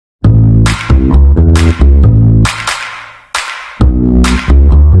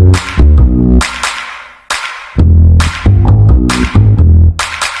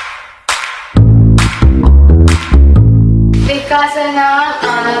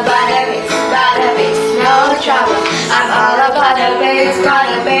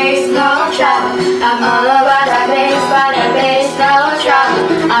I'm all about the bass, no trouble.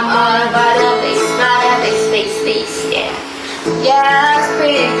 I'm all about the bass, yeah. Yeah, I'm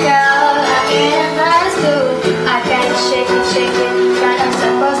pretty girl, I can't advise too. I can't shake it, but I'm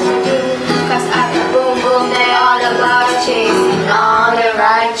supposed to do. Cause I got boom boom, they all about chasing all the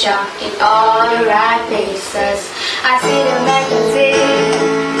right junk in all the right places. I see the magazine,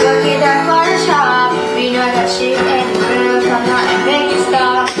 looking at for the shop. We know that she ain't real, come out and make it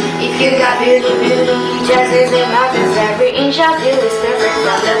stop. If you got beauty, just use it out, cause every inch of you is different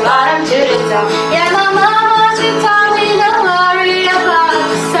from the bottom to the top. Yeah, my mama, she taught me don't worry about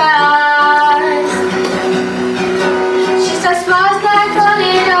the size. She says smiles like a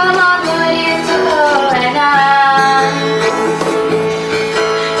little mama into her and I.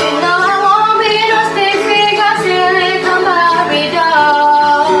 You know I won't be no stick figure till it come Barbie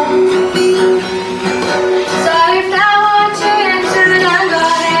doll. So if that what you're into, then go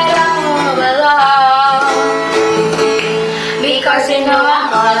ahead and move along. Because you know I'm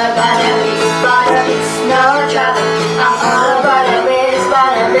all about the bass, no trouble. I'm all about the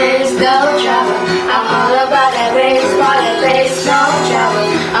bass, no trouble.